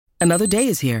Another day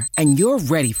is here, and you're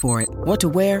ready for it. What to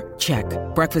wear? Check.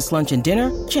 Breakfast, lunch, and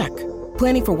dinner? Check.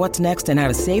 Planning for what's next and how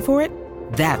to save for it?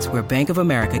 That's where Bank of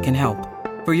America can help.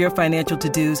 For your financial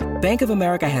to-dos, Bank of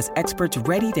America has experts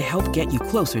ready to help get you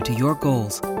closer to your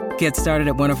goals. Get started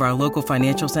at one of our local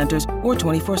financial centers or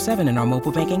 24/7 in our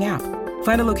mobile banking app.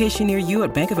 Find a location near you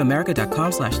at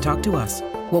bankofamerica.com/talktous.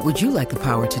 What would you like the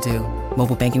power to do?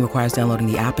 Mobile banking requires downloading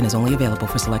the app and is only available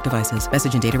for select devices.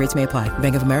 Message and data rates may apply.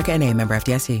 Bank of America N.A., member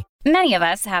FDIC. Many of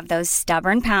us have those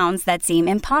stubborn pounds that seem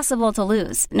impossible to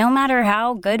lose, no matter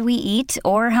how good we eat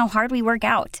or how hard we work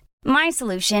out. My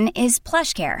solution is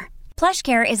PlushCare.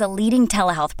 PlushCare is a leading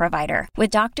telehealth provider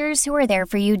with doctors who are there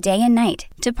for you day and night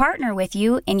to partner with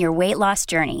you in your weight loss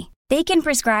journey. They can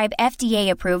prescribe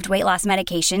FDA-approved weight loss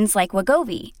medications like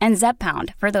Wegovy and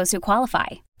Zepbound for those who qualify.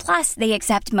 Plus, they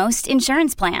accept most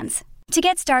insurance plans. To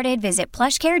get started, visit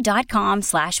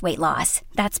plushcare.com/weightloss.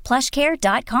 That's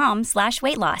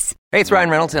plushcare.com/weightloss. Hey, it's Ryan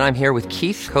Reynolds, and I'm here with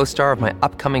Keith, co-star of my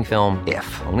upcoming film,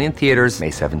 If, only in theaters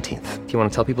May 17th. Do you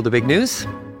want to tell people the big news?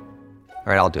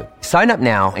 All right, I'll do it. Sign up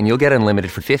now and you'll get unlimited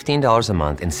for $15 a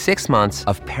month and 6 months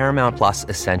of Paramount Plus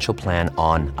Essential Plan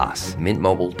on us.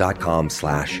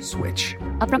 MintMobile.com/switch.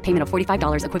 Upfront payment of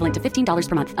 $45 equivalent to $15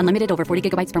 per month. Unlimited over 40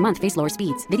 gigabytes per month. Face lower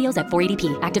speeds. Videos at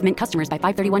 480p. Active Mint customers by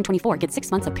 531.24 get 6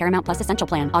 months of Paramount Plus Essential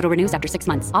Plan. Auto renews after 6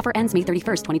 months. Offer ends May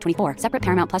 31st, 2024. Separate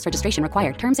Paramount Plus registration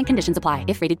required. Terms and conditions apply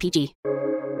if rated PG.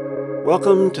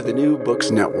 Welcome to the New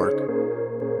Books Network.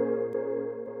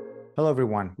 Hello,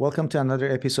 everyone. Welcome to another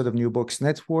episode of New Books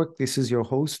Network. This is your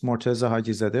host, Morteza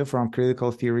Hajizadeh from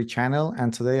Critical Theory Channel,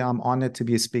 and today I'm honored to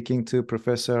be speaking to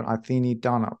Professor Athene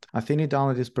Donald. Athene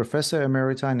Donald is Professor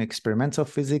Emerita in Experimental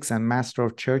Physics and Master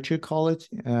of Churchill College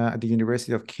at the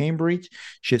University of Cambridge.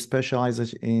 She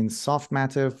specializes in soft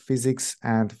matter physics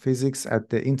and physics at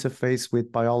the interface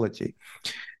with biology.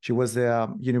 She was the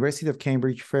University of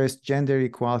Cambridge first gender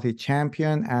equality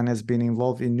champion and has been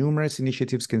involved in numerous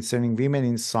initiatives concerning women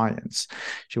in science.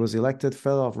 She was elected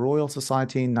Fellow of Royal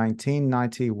Society in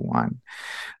 1991.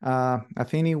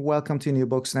 Athene, welcome to New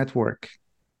Books Network.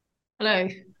 Hello.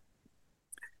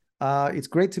 It's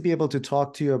great to be able to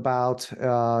talk to you about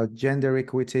gender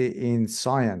equity in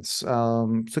science.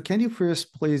 So can you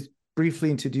first please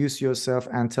briefly introduce yourself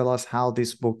and tell us how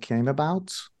this book came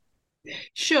about?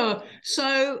 Sure.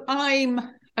 So I'm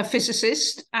a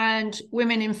physicist, and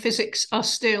women in physics are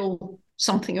still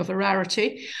something of a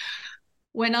rarity.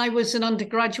 When I was an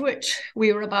undergraduate,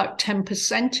 we were about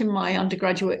 10% in my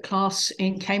undergraduate class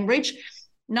in Cambridge.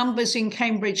 Numbers in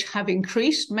Cambridge have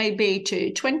increased maybe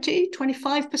to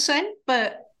 20-25%,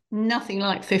 but nothing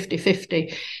like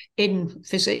 50-50 in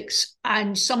physics.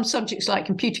 And some subjects like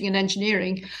computing and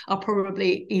engineering are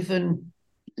probably even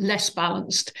less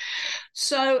balanced.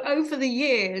 So over the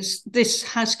years, this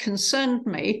has concerned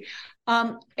me.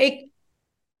 I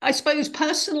suppose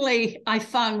personally, I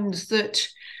found that,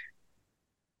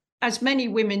 as many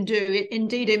women do,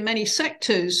 indeed in many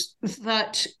sectors,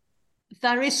 that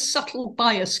there is subtle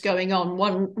bias going on.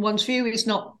 One's view is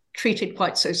not treated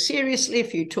quite so seriously.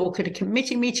 If you talk at a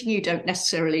committee meeting, you don't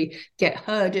necessarily get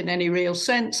heard in any real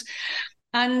sense.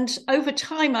 And over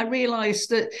time, I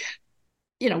realized that,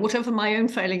 whatever my own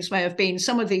failings may have been,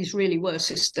 some of these really were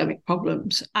systemic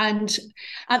problems. And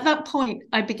at that point,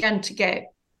 I began to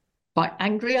get quite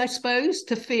angry, I suppose,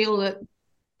 to feel that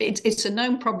it's a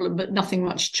known problem, but nothing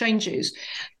much changes.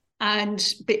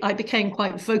 And I became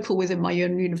quite vocal within my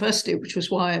own university, which was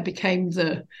why I became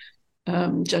the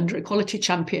gender equality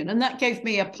champion. And that gave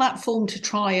me a platform to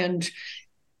try and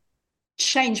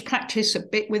change practice a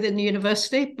bit within the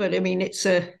university. But I mean, it's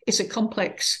a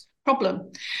complex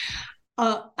problem.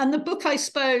 And the book, I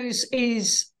suppose,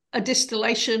 is a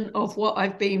distillation of what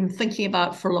I've been thinking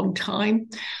about for a long time.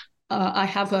 I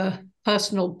have a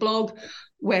personal blog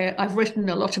where I've written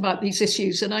a lot about these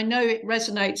issues, and I know it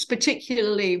resonates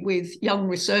particularly with young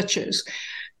researchers.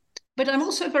 But I'm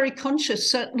also very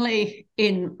conscious, certainly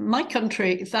in my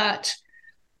country, that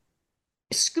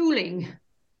schooling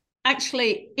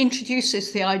actually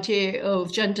introduces the idea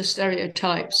of gender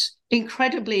stereotypes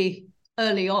incredibly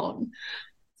early on,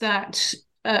 that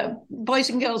boys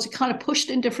and girls are kind of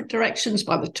pushed in different directions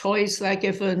by the toys they're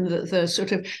given, the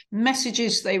sort of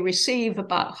messages they receive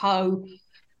about how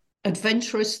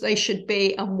adventurous they should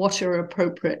be and what are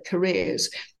appropriate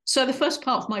careers. So the first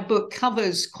part of my book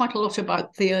covers quite a lot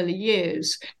about the early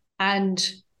years and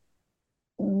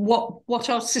what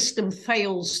our system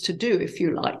fails to do, if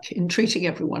you like, in treating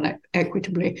everyone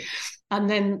equitably. And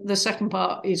then the second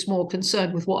part is more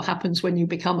concerned with what happens when you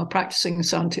become a practicing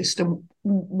scientist and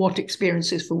what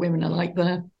experiences for women are like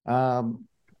there.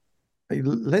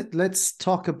 Let's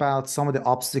talk about some of the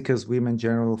obstacles women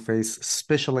generally face,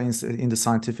 especially in the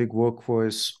scientific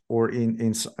workforce or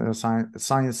in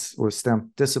science or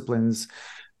STEM disciplines.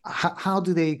 How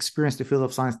do they experience the field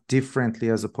of science differently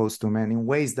as opposed to men in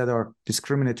ways that are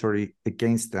discriminatory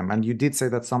against them? And you did say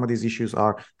that some of these issues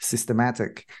are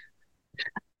systematic.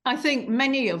 I think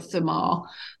many of them are.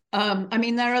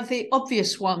 There are the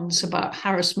obvious ones about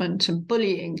harassment and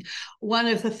bullying. One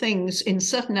of the things in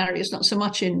certain areas, not so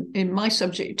much in my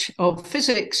subject of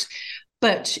physics,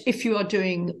 but if you are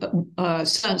doing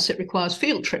science that requires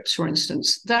field trips, for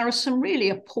instance, there are some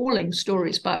really appalling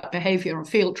stories about behavior on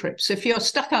field trips. If you're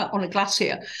stuck out on a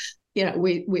glacier,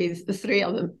 with the three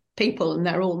other people and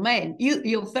they're all men,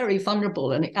 you're very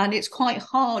vulnerable, and it's quite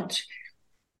hard.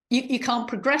 You can't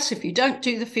progress if you don't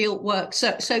do the field work.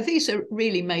 So these are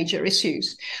really major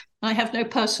issues. I have no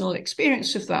personal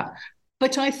experience of that.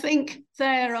 But I think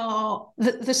there are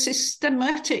the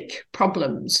systematic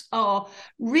problems are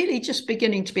really just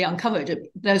beginning to be uncovered.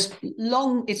 It's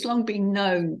long been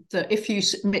known that if you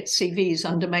submit CVs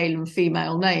under male and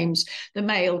female names, the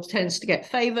male tends to get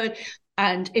favoured.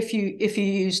 And if you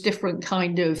use different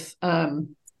kind of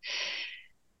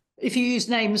if you use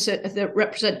names that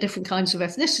represent different kinds of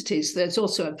ethnicities, there's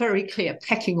also a very clear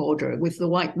pecking order with the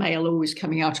white male always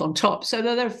coming out on top. So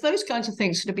there are those kinds of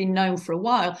things that have been known for a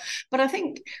while. But I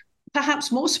think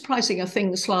perhaps more surprising are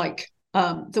things like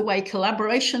the way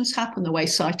collaborations happen, the way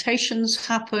citations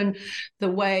happen,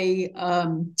 the way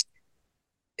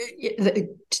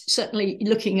certainly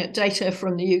looking at data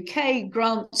from the UK,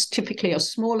 grants typically are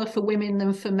smaller for women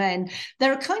than for men.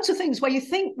 There are kinds of things where you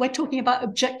think we're talking about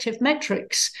objective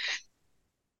metrics,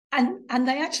 and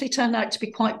they actually turn out to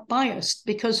be quite biased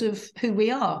because of who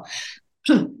we are.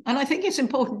 And I think it's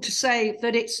important to say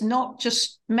that it's not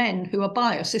just men who are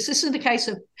biased. This isn't a case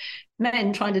of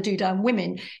men trying to do down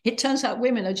women. It turns out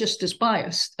women are just as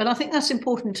biased. And I think that's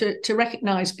important to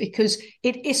recognise, because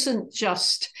it isn't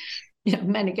just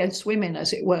men against women,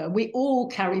 as it were. We all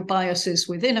carry biases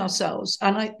within ourselves,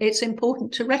 and it's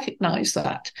important to recognize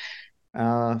that.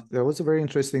 There was a very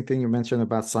interesting thing you mentioned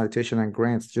about citation and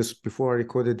grants. Just before I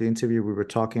recorded the interview, we were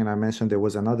talking, and I mentioned there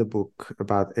was another book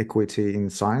about equity in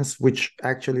science, which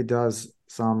actually does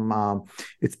some,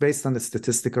 it's based on the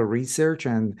statistical research,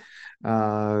 and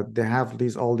they have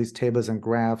all these tables and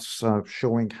graphs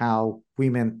showing how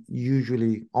women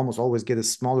usually almost always get a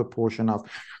smaller portion of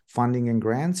funding and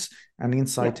grants. And in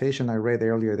citation, I read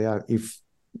earlier that if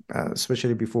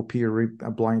especially before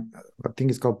blind, I think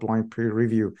it's called blind peer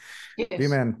review, yes,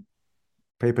 women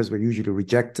papers were usually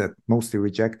mostly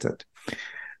rejected.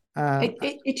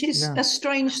 It is a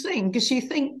strange thing, because you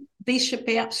think these should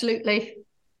be absolutely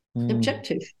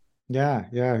objective. Yeah,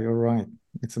 you're right.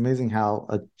 It's amazing how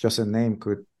just a name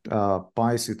could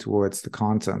bias you towards the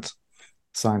content,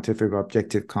 scientific or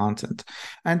objective content.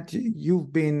 And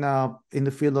you've been in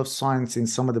the field of science in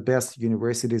some of the best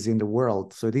universities in the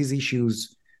world. So these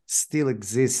issues still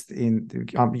exist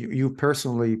you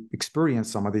personally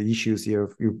experienced some of the issues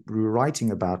you're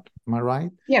writing about. Am I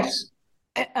right? Yes,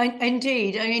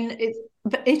 indeed. I mean,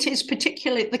 it is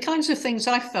particularly the kinds of things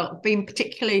I felt being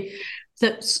particularly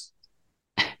that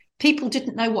people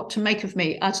didn't know what to make of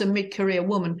me as a mid-career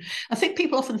woman. I think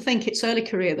people often think it's early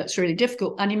career that's really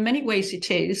difficult, and in many ways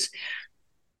it is.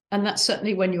 And that's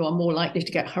certainly when you are more likely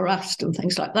to get harassed and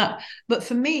things like that. But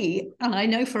for me, and I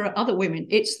know for other women,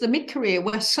 it's the mid-career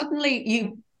where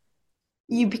suddenly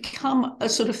you become a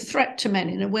sort of threat to men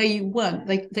in a way you weren't.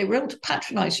 They were able to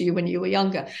patronize you when you were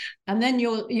younger. And then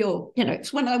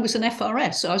it's when I was an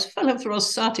FRS, so I was a fellow of the Royal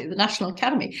Society at the National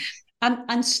Academy.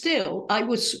 And still, I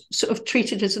was sort of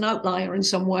treated as an outlier in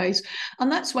some ways.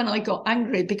 And that's when I got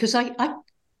angry, because I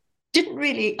didn't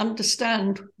really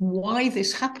understand why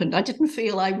this happened. I didn't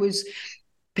feel I was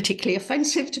particularly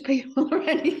offensive to people or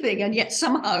anything. And yet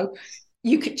somehow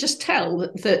you could just tell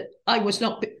that I was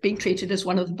not being treated as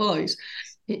one of the boys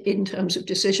in terms of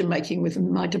decision-making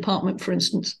within my department, for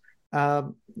instance.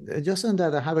 Just on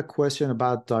that, I have a question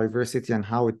about diversity and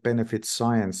how it benefits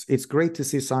science. It's great to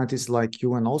see scientists like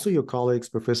you and also your colleagues,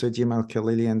 Professor Jim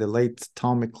Al-Khalili and the late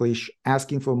Tom McLeish,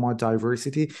 asking for more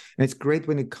diversity. And it's great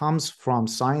when it comes from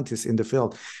scientists in the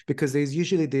field, because there's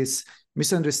usually this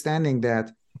misunderstanding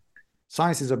that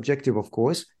science is objective, of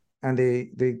course, and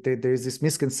there's this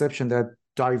misconception that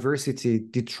diversity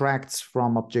detracts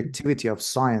from objectivity of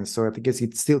science. So I guess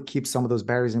it still keeps some of those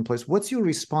barriers in place. What's your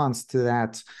response to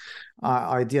that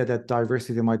idea that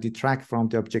diversity might detract from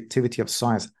the objectivity of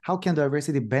science? How can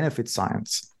diversity benefit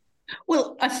science?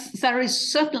 Well, there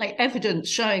is certainly evidence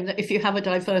showing that if you have a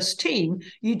diverse team,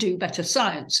 you do better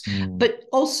science. But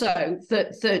also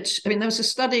that there was a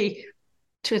study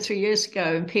 2 or 3 years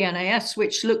ago in PNAS,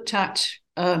 which looked at,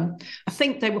 I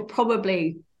think they were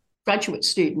probably graduate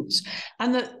students,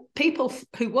 and that people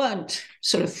who weren't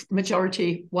sort of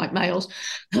majority white males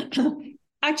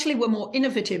actually were more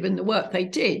innovative in the work they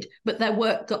did, but their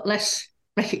work got less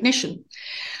recognition.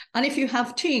 And if you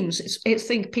have teams, I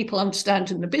think people understand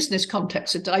in the business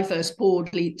context, a diverse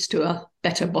board leads to a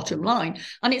better bottom line.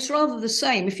 And it's rather the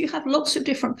same. If you have lots of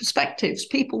different perspectives,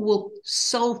 people will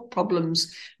solve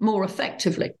problems more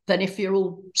effectively than if you're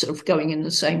all sort of going in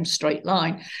the same straight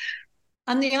line.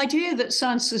 And the idea that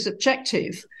science is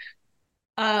objective,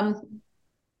 the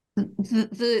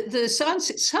science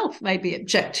itself may be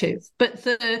objective, but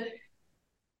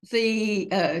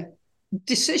the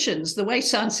decisions, the way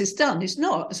science is done, is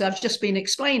not, as I've just been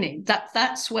explaining.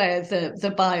 That's where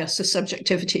the bias, the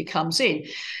subjectivity comes in.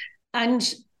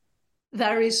 And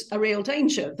there is a real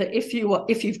danger that if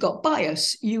you've got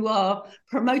bias, you are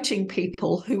promoting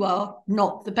people who are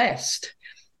not the best,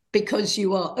 because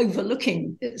you are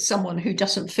overlooking someone who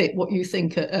doesn't fit what you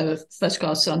think a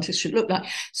first-class scientist should look like.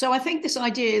 So I think this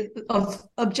idea of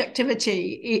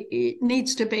objectivity, it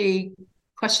needs to be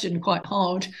questioned quite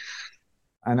hard.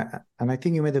 And I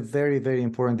think you made a very, very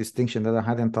important distinction that I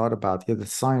hadn't thought about. Yeah, the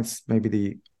science, maybe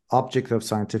the object of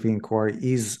scientific inquiry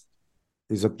is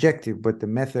objective, but the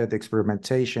method,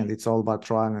 experimentation, it's all about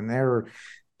trial and error.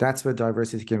 That's where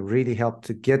diversity can really help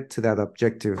to get to that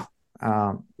objective.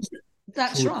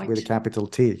 That's right. With a capital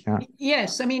T. Yeah.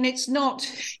 Yes. I mean, it's not,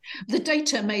 the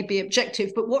data may be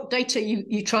objective, but what data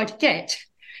you try to get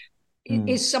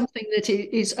is something that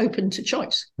is open to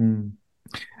choice.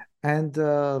 And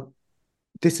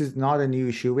this is not a new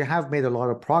issue. We have made a lot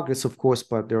of progress, of course,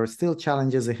 but there are still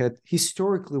challenges ahead.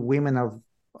 Historically, women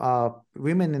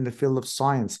in the field of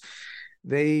science,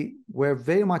 they were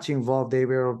very much involved. They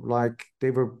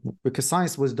were because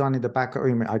science was done in the back,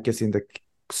 I guess in the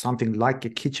something like a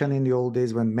kitchen in the old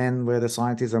days when men were the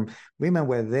scientists, and women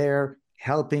were there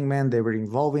helping men. They were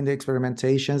involved in the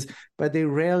experimentations, but they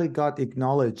rarely got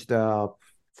acknowledged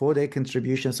for their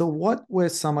contribution. So what were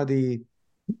some of the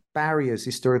barriers,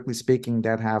 historically speaking,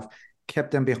 that have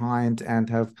kept them behind and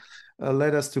have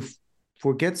led us to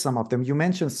forget some of them? You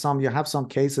mentioned some, you have some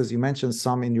cases, you mentioned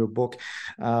some in your book,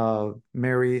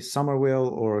 Mary Somerville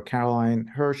or Caroline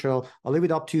Herschel. I'll leave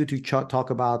it up to you to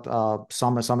talk about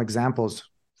some examples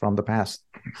from the past.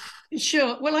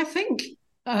 Sure. Well, I think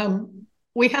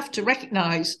we have to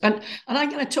recognize, and I'm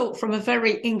going to talk from a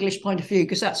very English point of view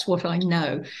because that's what I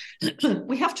know.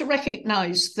 We have to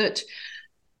recognize that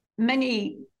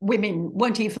many women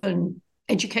weren't even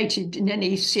educated in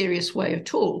any serious way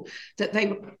at all, that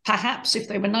they perhaps, if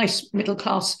they were nice middle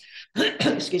class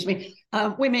excuse me,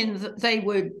 women, that they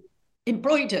would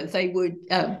embroider, they would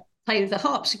play the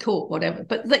harpsichord, whatever,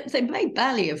 but they may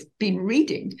barely have been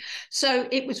reading. So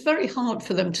it was very hard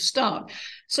for them to start.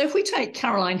 So if we take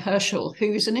Caroline Herschel,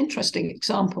 who is an interesting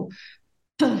example,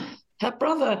 her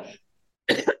brother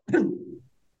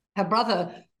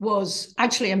was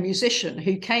actually a musician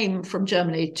who came from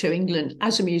Germany to England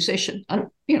as a musician. And,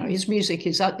 his music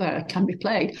is out there, can be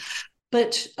played.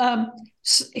 But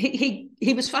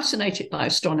he was fascinated by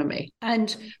astronomy.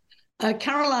 And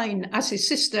Caroline, as his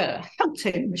sister, helped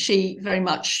him. She very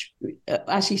much,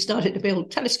 as he started to build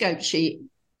telescopes, she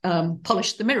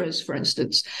polished the mirrors, for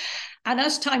instance. And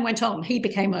as time went on, he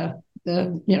became a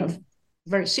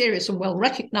very serious and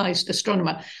well-recognized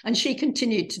astronomer. And she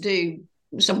continued to do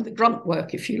some of the grunt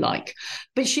work, if you like.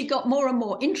 But she got more and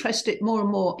more interested, more and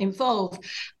more involved.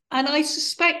 And I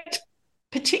suspect,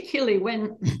 particularly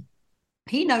when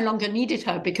he no longer needed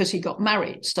her because he got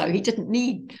married, so he didn't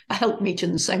need a helpmeet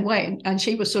in the same way, and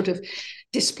she was sort of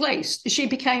displaced. She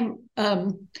became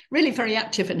really very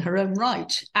active in her own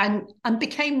right and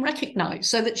became recognized,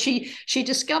 so that she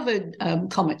discovered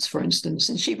comets, for instance,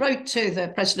 and she wrote to the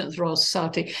president of the Royal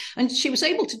Society, and she was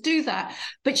able to do that,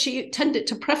 but she tended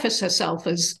to preface herself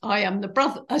as I am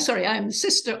the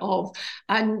sister of,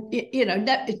 and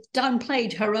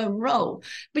downplayed her own role.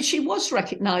 But she was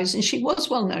recognized and she was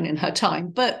well known in her time,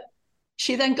 but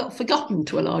she then got forgotten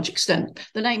to a large extent.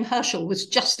 The name Herschel was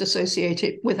just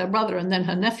associated with her brother and then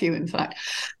her nephew, in fact.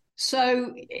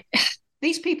 So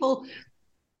these people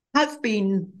have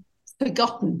been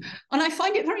forgotten. And I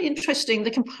find it very interesting,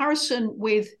 the comparison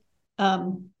with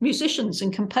musicians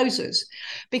and composers,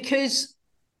 because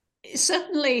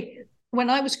certainly when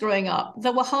I was growing up,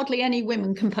 there were hardly any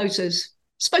women composers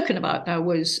spoken about. There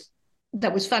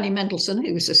was Fanny Mendelssohn,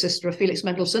 who was the sister of Felix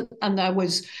Mendelssohn, and there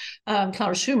was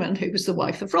Clara Schumann, who was the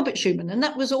wife of Robert Schumann. And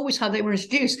that was always how they were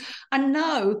introduced. And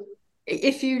now,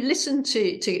 if you listen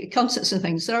to concerts and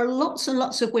things, there are lots and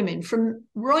lots of women from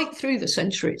right through the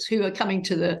centuries who are coming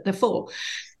to the fore.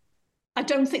 I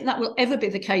don't think that will ever be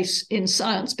the case in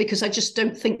science, because I just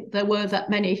don't think there were that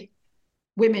many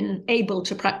women able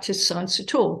to practice science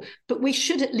at all. But we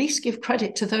should at least give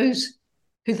credit to those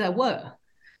who there were.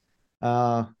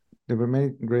 There were many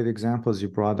great examples you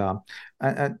brought up.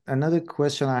 Another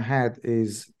question I had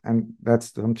is, and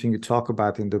that's something you talk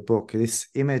about in the book, this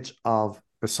image of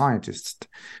a scientist.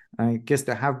 I guess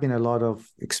there have been a lot of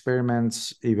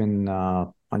experiments, even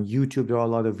on YouTube, there are a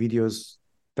lot of videos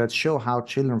that show how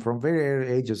children from very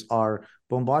early ages are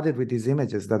bombarded with these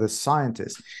images that a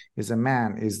scientist is a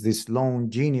man, is this lone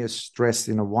genius dressed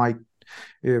in a white,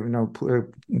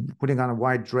 putting on a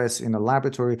white dress in a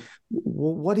laboratory.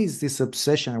 What is this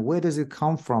obsession? Where does it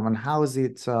come from, and how is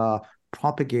it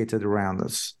propagated around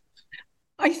us?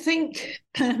 I think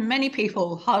many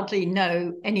people hardly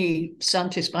know any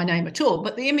scientist by name at all,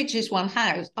 but the images one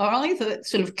has are either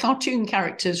sort of cartoon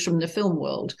characters from the film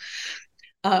world,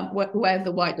 where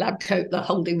the white lab coat, the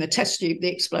holding the test tube,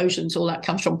 the explosions, all that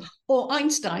comes from, or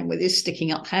Einstein with his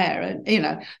sticking up hair. And,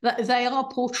 they are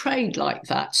portrayed like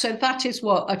that. So that is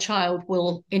what a child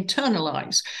will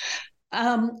internalize.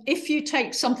 If you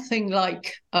take something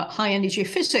like high energy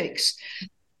physics,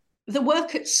 the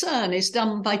work at CERN is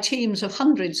done by teams of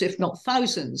hundreds, if not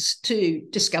thousands, to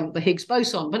discover the Higgs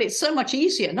boson. But it's so much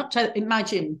easier not to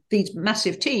imagine these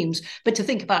massive teams, but to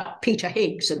think about Peter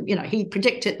Higgs. And, he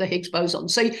predicted the Higgs boson.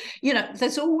 So,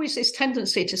 there's always this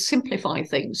tendency to simplify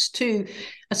things to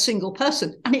a single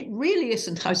person. And it really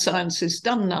isn't how science is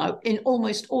done now in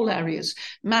almost all areas.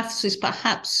 Maths is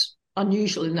perhaps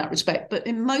unusual in that respect, but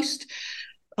in most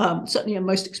certainly in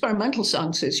most experimental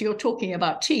sciences, you're talking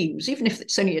about teams, even if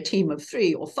it's only a team of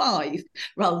 3 or 5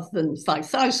 rather than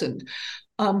 5,000.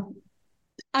 And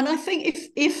I think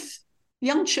if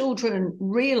young children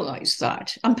realize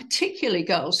that, and particularly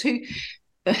girls who,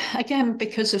 again,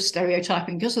 because of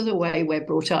stereotyping, because of the way we're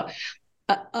brought up,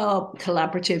 are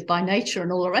collaborative by nature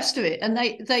and all the rest of it, and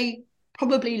they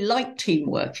probably like team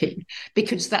working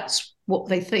because that's what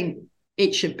they think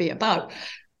it should be about.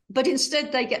 But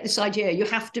instead, they get this idea you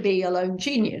have to be a lone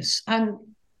genius. And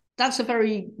that's a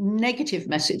very negative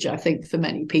message, I think, for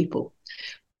many people.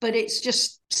 But it's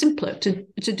just simpler to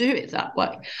do it that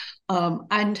way.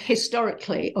 And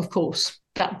historically, of course,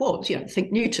 that was,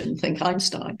 think Newton, think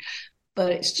Einstein.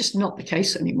 But it's just not the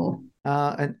case anymore.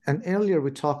 And earlier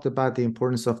we talked about the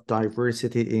importance of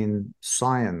diversity in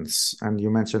science, and you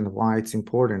mentioned why it's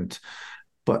important.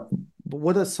 But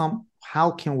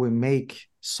how can we make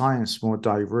science more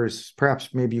diverse?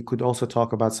 Perhaps maybe you could also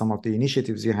talk about some of the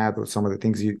initiatives you had or some of the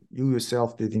things you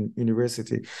yourself did in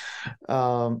university.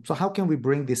 So how can we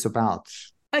bring this about?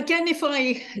 Again, if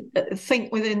I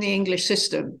think within the English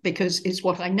system, because it's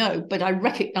what I know, but I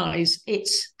recognize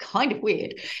it's kind of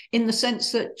weird in the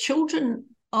sense that children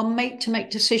are made to make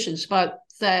decisions about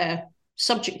their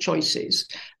subject choices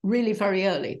really very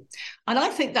early. And I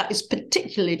think that is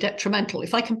particularly detrimental.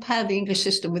 If I compare the English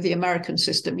system with the American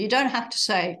system, you don't have to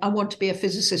say, I want to be a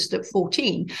physicist at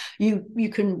 14. You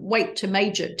can wait to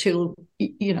major till,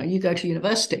 you go to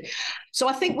university. So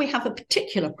I think we have a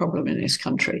particular problem in this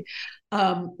country,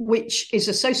 which is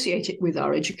associated with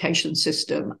our education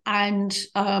system. And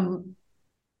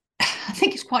I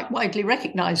think it's quite widely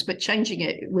recognized, but changing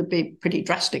it would be pretty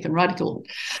drastic and radical.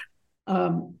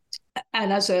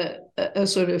 And as a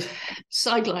sort of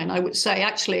sideline, I would say,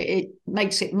 actually, it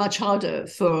makes it much harder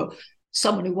for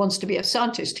someone who wants to be a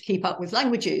scientist to keep up with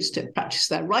languages, to practice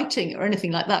their writing or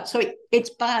anything like that. So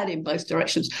it's bad in both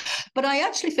directions. But I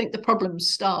actually think the problems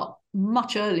start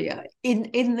much earlier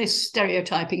in this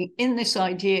stereotyping, in this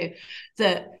idea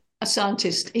that a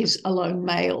scientist is a lone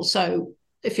male. So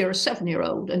if you're a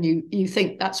 7-year-old and you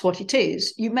think that's what it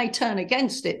is, you may turn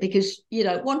against it because you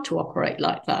don't want to operate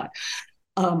like that.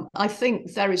 I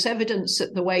think there is evidence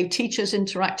that the way teachers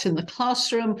interact in the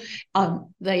classroom,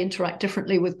 they interact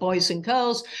differently with boys and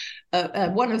girls.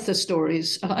 One of the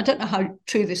stories, I don't know how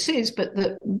true this is, but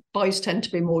the boys tend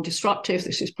to be more disruptive.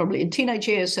 This is probably in teenage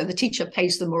years. So the teacher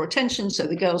pays them more attention. So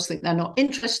the girls think they're not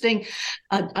interesting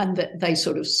and that they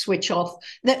sort of switch off.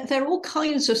 There are all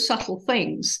kinds of subtle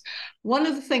things. One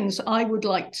of the things I would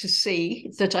like to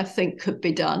see that I think could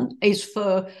be done is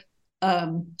for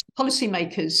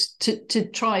policymakers to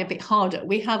try a bit harder.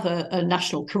 We have a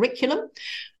national curriculum,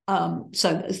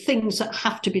 so things that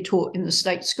have to be taught in the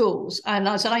state schools. And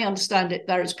as I understand it,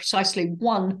 there is precisely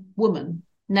one woman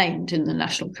named in the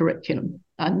national curriculum,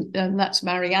 and that's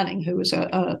Mary Anning, who was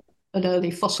an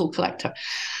early fossil collector.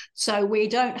 So we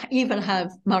don't even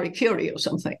have Marie Curie or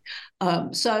something.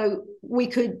 So we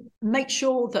could make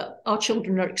sure that our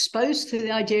children are exposed to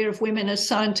the idea of women as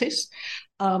scientists.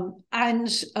 And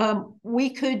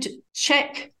we could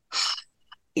check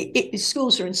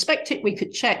schools are inspected. We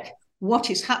could check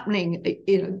what is happening,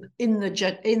 in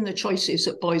the choices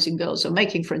that boys and girls are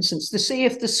making, for instance, to see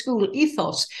if the school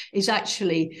ethos is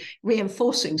actually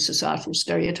reinforcing societal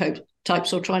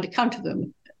stereotypes or trying to counter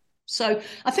them. So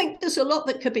I think there's a lot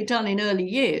that could be done in early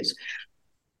years.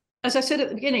 As I said at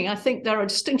the beginning, I think there are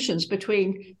distinctions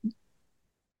between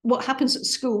what happens at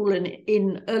school and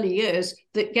in early years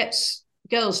that gets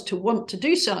girls to want to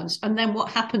do science, and then what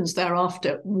happens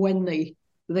thereafter when they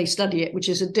study it, which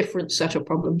is a different set of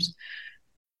problems.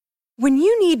 When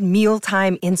you need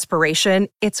mealtime inspiration,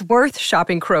 it's worth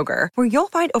shopping Kroger, where you'll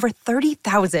find over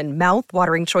 30,000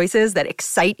 mouth-watering choices that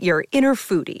excite your inner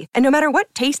foodie. And no matter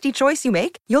what tasty choice you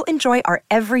make, you'll enjoy our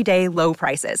everyday low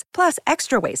prices, plus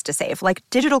extra ways to save, like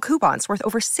digital coupons worth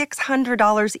over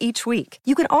 $600 each week.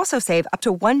 You can also save up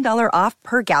to $1 off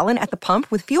per gallon at the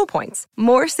pump with fuel points.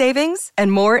 More savings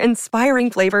and more inspiring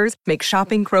flavors make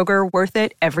shopping Kroger worth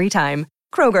it every time.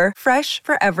 Kroger, fresh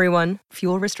for everyone.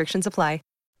 Fuel restrictions apply.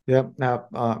 Yeah. Now,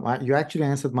 you actually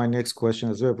answered my next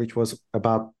question as well, which was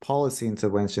about policy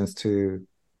interventions to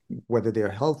whether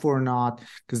they're helpful or not.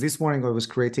 Because this morning I was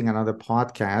creating another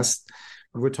podcast.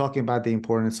 We were talking about the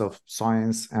importance of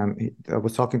science, and I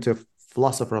was talking to a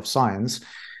philosopher of science.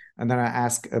 And then I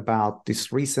asked about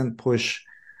this recent push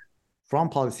from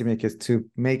policymakers to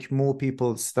make more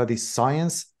people study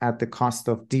science at the cost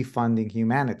of defunding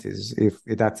humanities, if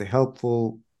that's a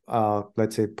helpful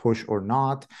let's say, push or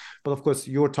not. But of course,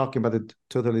 you're talking about a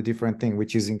totally different thing,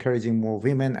 which is encouraging more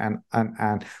women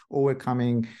and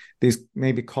overcoming these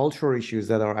maybe cultural issues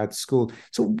that are at school.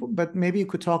 So, but maybe you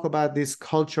could talk about this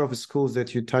culture of schools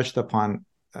that you touched upon.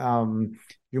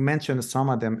 You mentioned some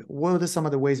of them. What are some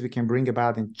of the ways we can bring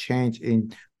about and change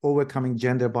in overcoming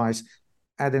gender bias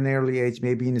at an early age,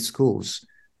 maybe in the schools?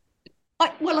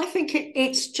 I think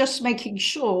it's just making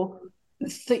sure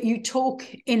that you talk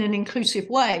in an inclusive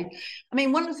way. I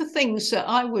mean, one of the things that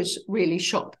I was really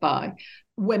shocked by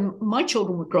when my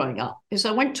children were growing up is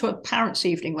I went to a parents'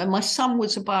 evening when my son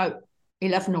was about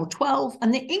 11 or 12,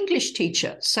 and the English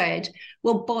teacher said,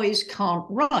 well, boys can't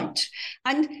write.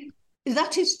 And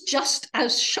that is just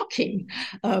as shocking,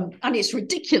 and it's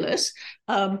ridiculous.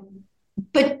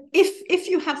 But if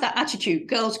you have that attitude,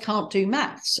 girls can't do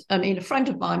maths. I mean, a friend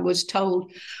of mine was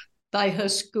told by her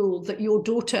school that your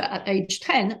daughter at age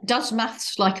 10 does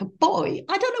maths like a boy.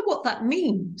 I don't know what that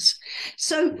means.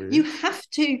 So you have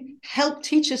to help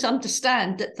teachers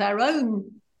understand that their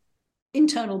own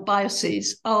internal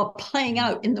biases are playing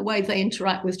out in the way they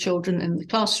interact with children in the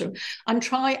classroom, and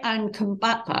try and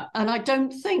combat that. And I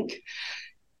don't think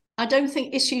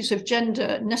issues of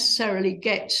gender necessarily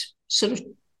get sort of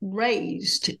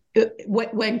raised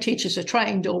when teachers are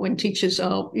trained or when teachers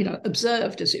are,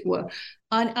 observed, as it were.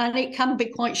 And it can be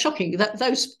quite shocking that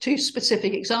those two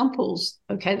specific examples,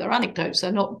 okay, they're anecdotes,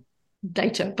 they're not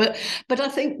data, but I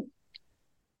think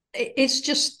it's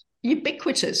just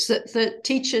ubiquitous that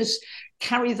teachers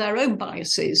carry their own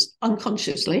biases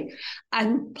unconsciously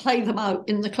and play them out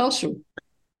in the classroom.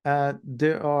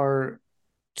 There are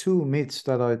two myths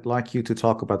that I'd like you to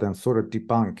talk about and sort of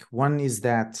debunk. One is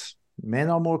that men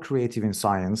are more creative in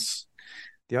science.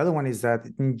 The other one is that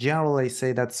in general, they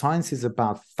say that science is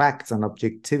about facts and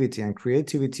objectivity, and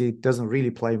creativity doesn't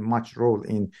really play much role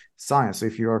in science. So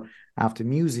if you're after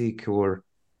music or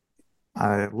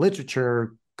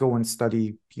literature, go and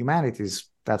study humanities.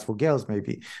 That's for girls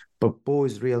maybe, but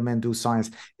boys, real men do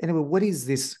science. Anyway, what is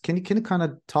this? Can you kind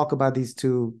of talk about these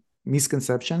two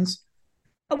misconceptions?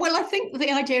 Well, I think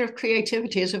the idea of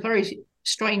creativity is a very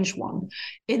strange one,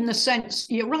 in the sense,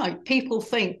 you're right, people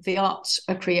think the arts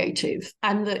are creative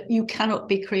and that you cannot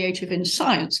be creative in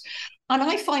science. And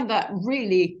I find that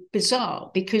really bizarre,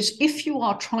 because if you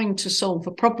are trying to solve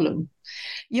a problem,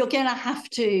 you're going to have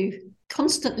to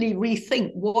constantly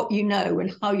rethink what you know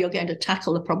and how you're going to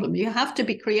tackle the problem. You have to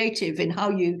be creative in how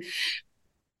you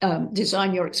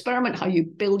design your experiment, how you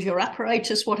build your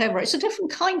apparatus, whatever. It's a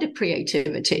different kind of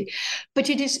creativity, but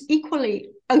it is equally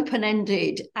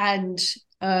open-ended and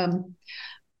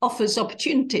offers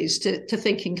opportunities to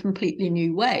think in completely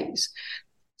new ways.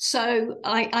 So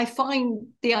I find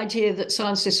the idea that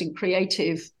science isn't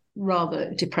creative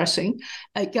rather depressing.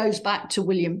 It goes back to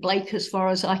William Blake, as far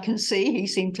as I can see. He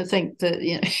seemed to think that,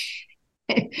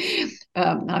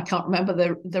 I can't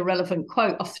remember the relevant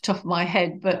quote off the top of my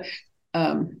head, but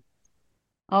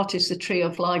art is the tree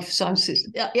of life, science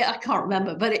is, I can't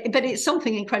remember, but it's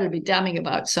something incredibly damning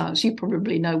about science. You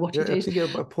probably know what it is. I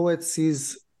think a poet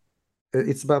sees,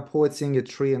 it's about a poet seeing a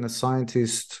tree and a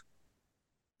scientist.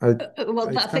 I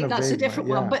think that's a different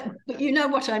one, but you know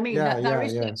what I mean. Yeah, there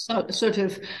is that sort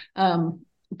of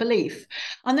belief.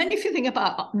 And then if you think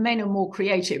about men are more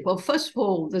creative, well, first of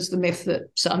all, there's the myth that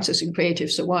scientists are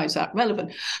creative, so why is that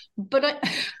relevant? But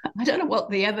I don't know what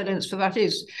the evidence for that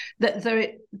is, that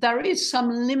there is some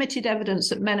limited evidence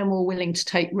that men are more willing to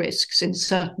take risks in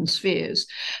certain spheres.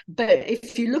 But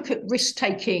if you look at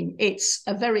risk-taking, it's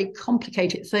a very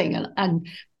complicated thing, and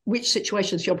which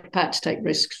situations you're prepared to take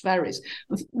risks varies.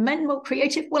 Men more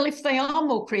creative? Well, if they are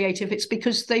more creative, it's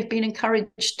because they've been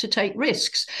encouraged to take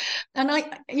risks. And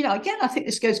again, I think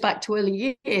this goes back to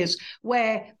early years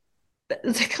where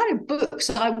the kind of books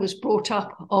I was brought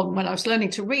up on when I was learning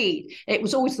to read, it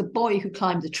was always the boy who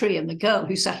climbed the tree and the girl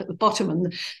who sat at the bottom.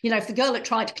 And, if the girl had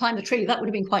tried to climb the tree, that would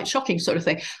have been quite shocking sort of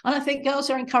thing. And I think girls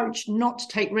are encouraged not to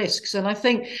take risks. And I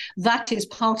think that is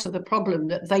part of the problem,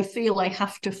 that they feel they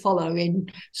have to follow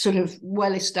in sort of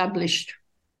well-established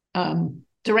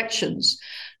directions.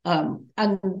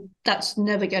 And that's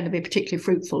never going to be particularly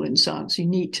fruitful in science. You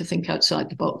need to think outside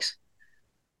the box.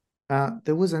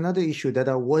 There was another issue that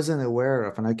I wasn't aware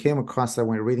of, and I came across that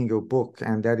when reading your book,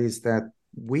 and that is that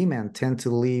women tend to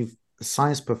leave the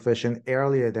science profession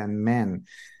earlier than men.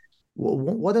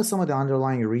 What are some of the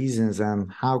underlying reasons,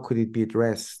 and how could it be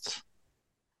addressed?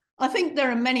 I think there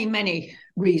are many, many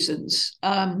reasons.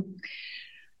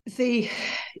 The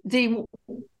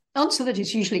answer that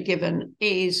is usually given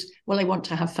is, well, they want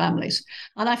to have families.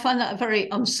 And I find that a very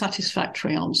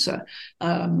unsatisfactory answer.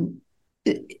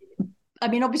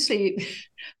 Obviously,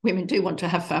 women do want to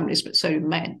have families, but so do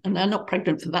men, and they're not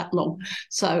pregnant for that long.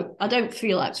 So I don't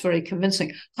feel that's very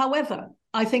convincing. However,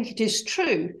 I think it is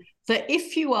true that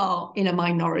if you are in a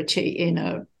minority in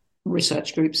a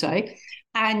research group, say,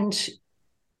 and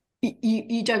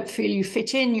you don't feel you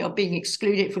fit in, you're being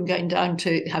excluded from going down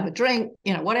to have a drink,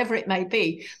 whatever it may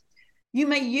be, you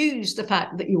may use the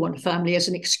fact that you want a family as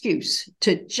an excuse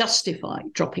to justify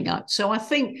dropping out. So I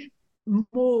think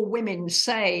more women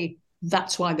say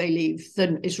that's why they leave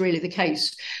than is really the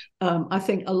case. I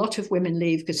think a lot of women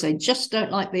leave because they just don't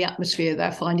like the atmosphere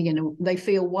they're finding in, and they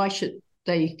feel, why should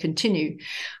they continue?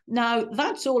 Now,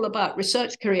 that's all about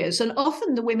research careers. And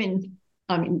often the women,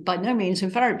 by no means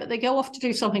invariably, but they go off to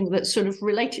do something that's sort of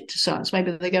related to science.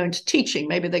 Maybe they go into teaching,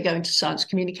 maybe they go into science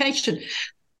communication.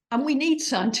 And we need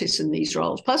scientists in these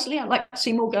roles. Personally, I'd like to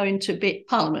see more go into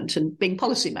Parliament and being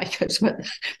policymakers,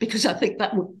 because I think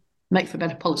that would make for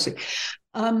better policy.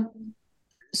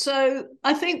 So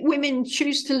I think women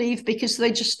choose to leave because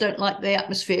they just don't like the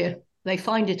atmosphere they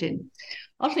find it in.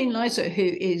 Athene, who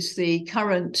is the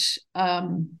current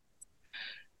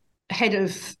head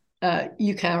of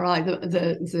UKRI,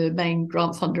 the main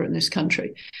grant funder in this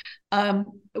country,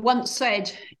 once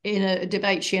said in a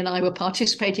debate she and I were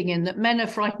participating in that men are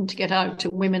frightened to get out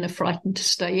and women are frightened to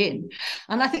stay in.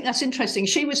 And I think that's interesting.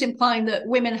 She was implying that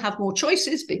women have more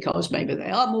choices because maybe they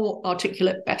are more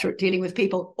articulate, better at dealing with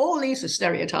people. All these are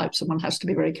stereotypes and one has to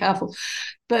be very careful.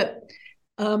 But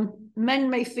men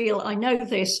may feel, I know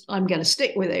this, I'm going to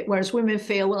stick with it, whereas women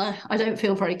feel, well, I don't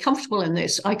feel very comfortable in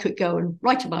this. I could go and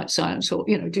write about science or,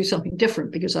 do something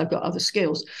different because I've got other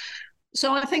skills.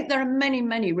 So I think there are many,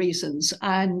 many reasons.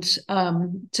 And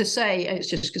to say it's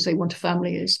just because they want a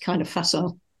family is kind of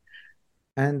facile.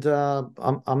 And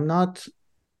I'm not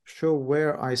sure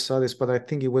where I saw this, but I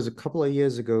think it was a couple of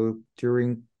years ago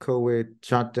during COVID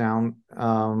shutdown.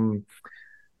 I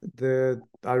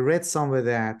read somewhere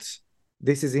that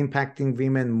this is impacting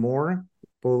women more,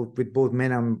 with both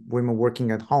men and women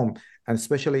working at home, and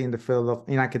especially in the field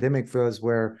in academic fields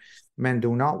where men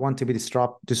do not want to be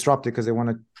disrupted because they want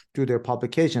to do their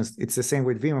publications. It's the same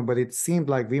with women, but it seemed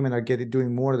like women are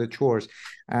doing more of the chores,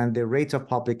 and the rate of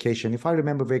publication, if I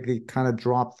remember vaguely, kind of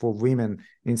dropped for women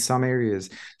in some areas.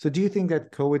 So do you think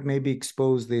that COVID maybe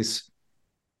exposed these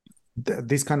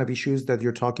kind of issues that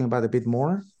you're talking about a bit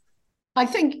more? I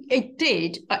think it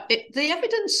did. The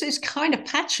evidence is kind of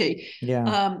patchy.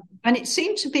 Yeah. And it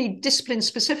seemed to be discipline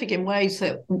specific in ways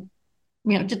that,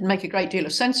 didn't make a great deal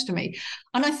of sense to me.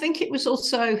 And I think it was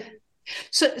also,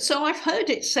 so I've heard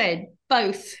it said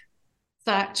both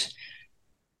that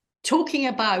talking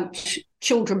about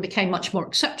children became much more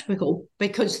acceptable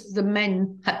because the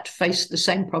men had to face the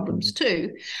same problems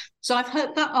too. So I've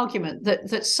heard that argument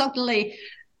that suddenly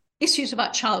issues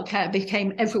about childcare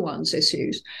became everyone's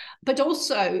issues, but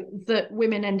also that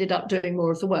women ended up doing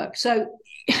more of the work. So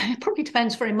it probably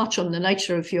depends very much on the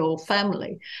nature of your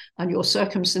family and your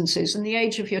circumstances and the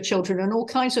age of your children and all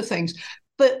kinds of things.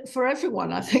 But for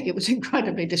everyone, I think it was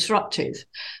incredibly disruptive.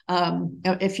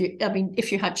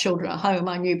 If you had children at home,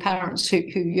 I knew parents who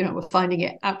were finding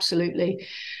it absolutely,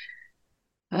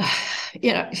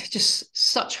 just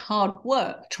such hard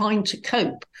work trying to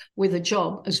cope with a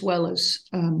job as well as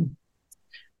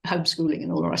homeschooling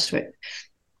and all the rest of it.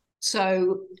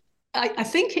 So I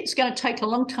think it's going to take a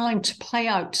long time to play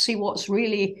out to see what's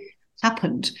really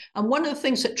happened. And one of the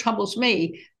things that troubles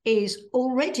me is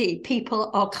already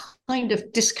people are kind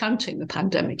of discounting the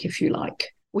pandemic, if you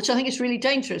like, which I think is really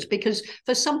dangerous, because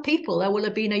for some people, there will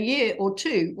have been a year or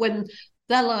two when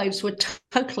their lives were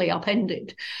totally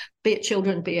upended, be it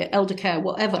children, be it elder care,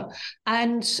 whatever,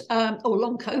 and or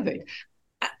long COVID.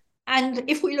 And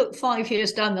if we look 5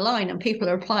 years down the line and people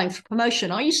are applying for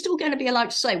promotion, are you still going to be allowed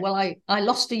to say, well, I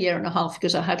lost a year and a half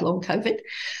because I had long COVID?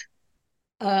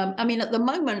 I mean, at the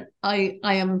moment, I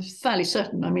am fairly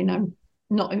certain, I mean, I'm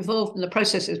not involved in the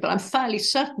processes, but I'm fairly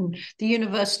certain the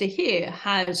university here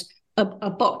has a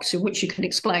box in which you can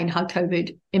explain how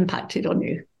COVID impacted on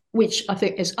you, which I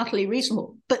think is utterly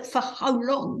reasonable. But for how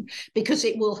long? Because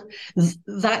it will,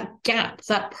 that gap,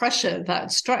 that pressure,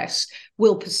 that stress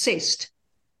will persist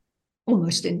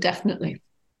almost indefinitely.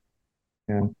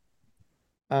 Yeah.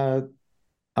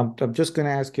 I'm just going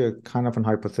to ask you a kind of an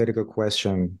hypothetical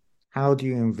question. How do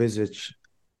you envisage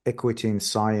equity in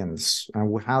science,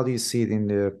 and how do you see it in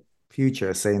the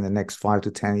future, say in the next 5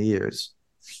 to 10 years?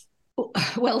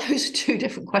 Well, those are two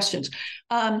different questions.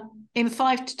 In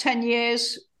 5 to 10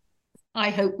 years, I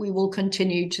hope we will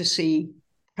continue to see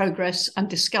progress and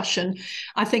discussion.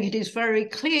 I think it is very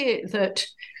clear that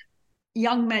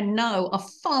young men now are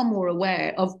far more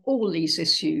aware of all these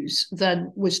issues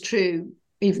than was true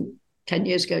even 10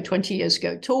 years ago, 20 years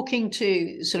ago. Talking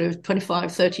to sort of 25,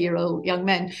 30-year-old young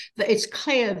men, that it's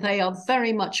clear they are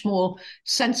very much more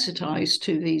sensitized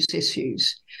to these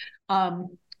issues.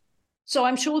 So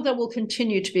I'm sure there will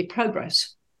continue to be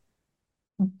progress,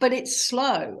 but it's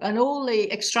slow. And all the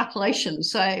extrapolations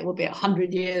say it will be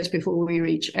 100 years before we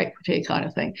reach equity kind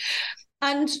of thing.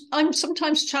 And I'm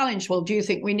sometimes challenged, well, do you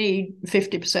think we need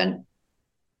 50%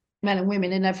 men and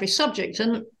women in every subject?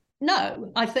 And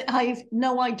no, I have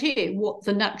no idea what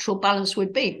the natural balance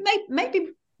would be. Maybe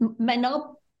men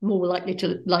are more likely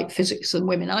to like physics than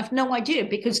women. I have no idea,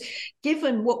 because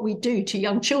given what we do to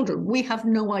young children, we have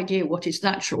no idea what is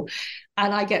natural.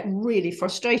 And I get really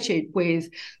frustrated with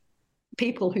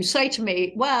people who say to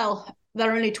me, well,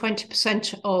 there are only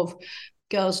 20% of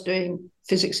girls doing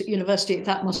physics at university.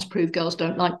 That must prove girls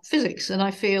don't like physics. And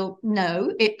I feel,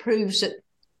 no, it proves that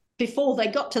before they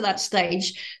got to that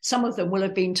stage, some of them will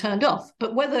have been turned off.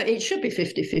 But whether it should be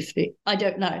 50-50, I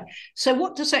don't know. So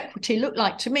what does equity look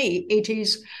like to me? It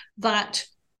is that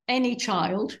any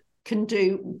child can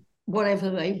do whatever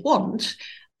they want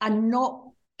and not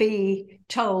be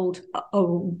told,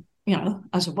 oh, you know,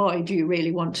 as a boy, do you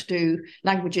really want to do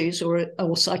languages or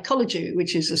psychology,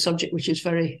 which is a subject which is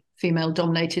very female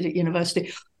dominated at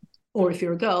university? Or if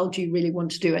you're a girl, do you really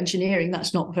want to do engineering?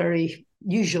 That's not very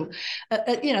usual.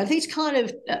 You know, these kind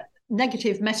of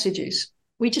negative messages,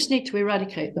 we just need to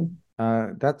eradicate them.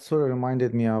 That sort of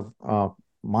reminded me of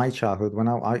my childhood. When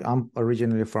I'm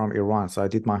originally from Iran, so I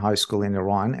did my high school in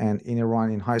Iran. And in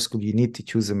Iran, in high school, you need to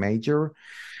choose a major,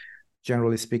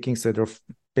 generally speaking. So there are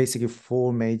basically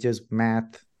 4 majors: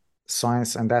 math,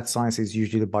 science, and that science is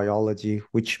usually biology,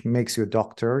 which makes you a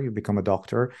doctor. You become a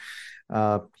doctor.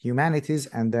 Humanities,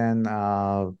 and then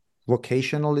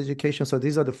vocational education. So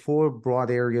these are the 4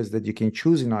 broad areas that you can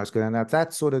choose in high school, and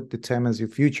that sort of determines your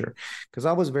future. Because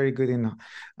I was very good in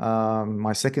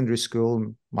my secondary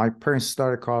school. My parents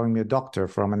started calling me a doctor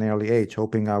from an early age,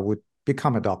 hoping I would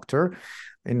become a doctor.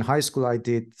 In high school, I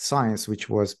did science, which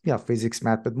was physics,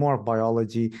 math, but more of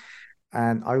biology.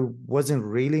 And I wasn't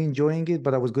really enjoying it,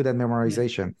 but I was good at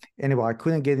memorization. Anyway, I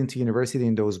couldn't get into university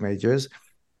in those majors,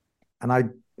 and I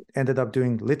ended up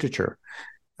doing literature,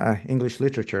 English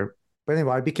literature. But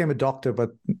anyway, I became a doctor,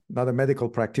 but not a medical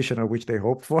practitioner, which they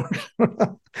hoped for.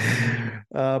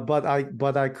 But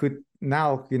I could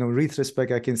now,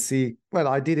 retrospect, I can see, well,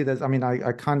 I did it as,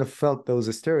 I kind of felt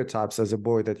those stereotypes as a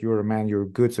boy, that you're a man, you're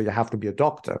good, so you have to be a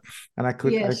doctor. And I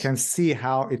can see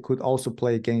how it could also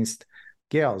play against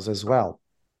girls as well.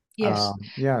 Yes.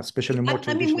 Especially more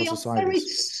traditional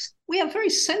societies. We are very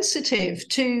sensitive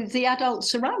to the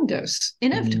adults around us,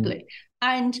 inevitably.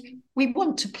 And we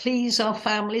want to please our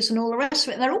families and all the rest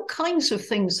of it. There are all kinds of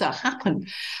things that happen.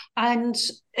 And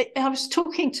I was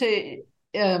talking to,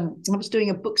 I was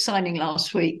doing a book signing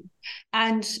last week,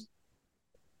 and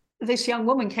this young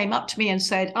woman came up to me and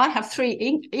said, I have 3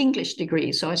 English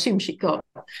degrees. So I assume she got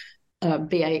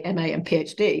BA, MA, and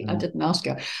PhD. I didn't ask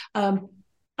her.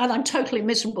 And I'm totally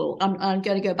miserable. I'm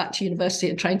going to go back to university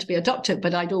and train to be a doctor,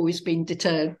 but I'd always been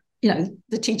deterred.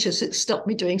 The teachers had stopped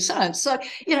me doing science. So,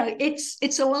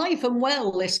 it's alive and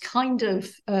well, this kind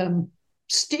of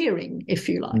steering, if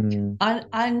you like.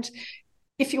 And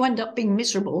if you end up being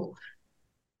miserable,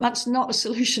 that's not a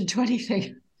solution to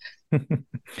anything.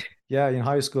 Yeah, in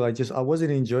high school, I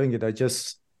wasn't enjoying it. I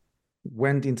just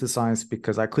went into science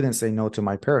because I couldn't say no to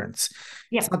my parents.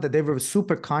 Yeah. It's not that they were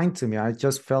super kind to me. I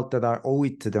just felt that I owe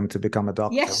it to them to become a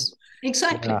doctor. Yes,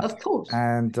 exactly. Yeah. Of course.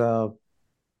 And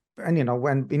you know,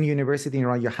 when in university, you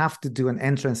know, you have to do an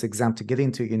entrance exam to get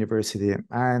into university.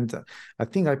 And I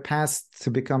think I passed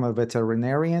to become a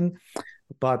veterinarian,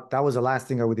 but that was the last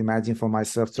thing I would imagine for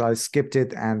myself. So I skipped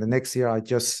it. And the next year I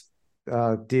just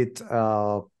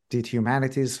did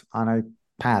humanities, and I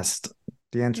passed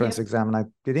the entrance exam, and I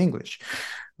did English,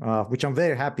 which I'm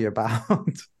very happy about.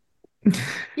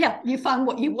 Yeah, you found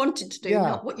what you wanted to do,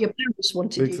 not what your parents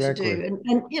wanted you to do.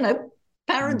 And you know,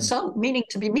 parents aren't meaning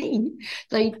to be mean.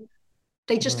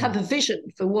 They just have a vision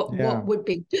for what would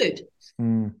be good.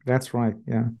 That's right.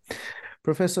 Yeah.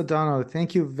 Professor Donald,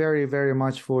 thank you very, very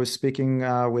much for speaking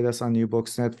with us on New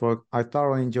Books Network. I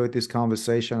thoroughly enjoyed this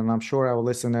conversation, and I'm sure our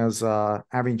listeners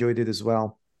have enjoyed it as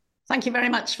well. Thank you very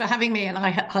much for having me, and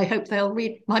I hope they'll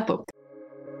read my book.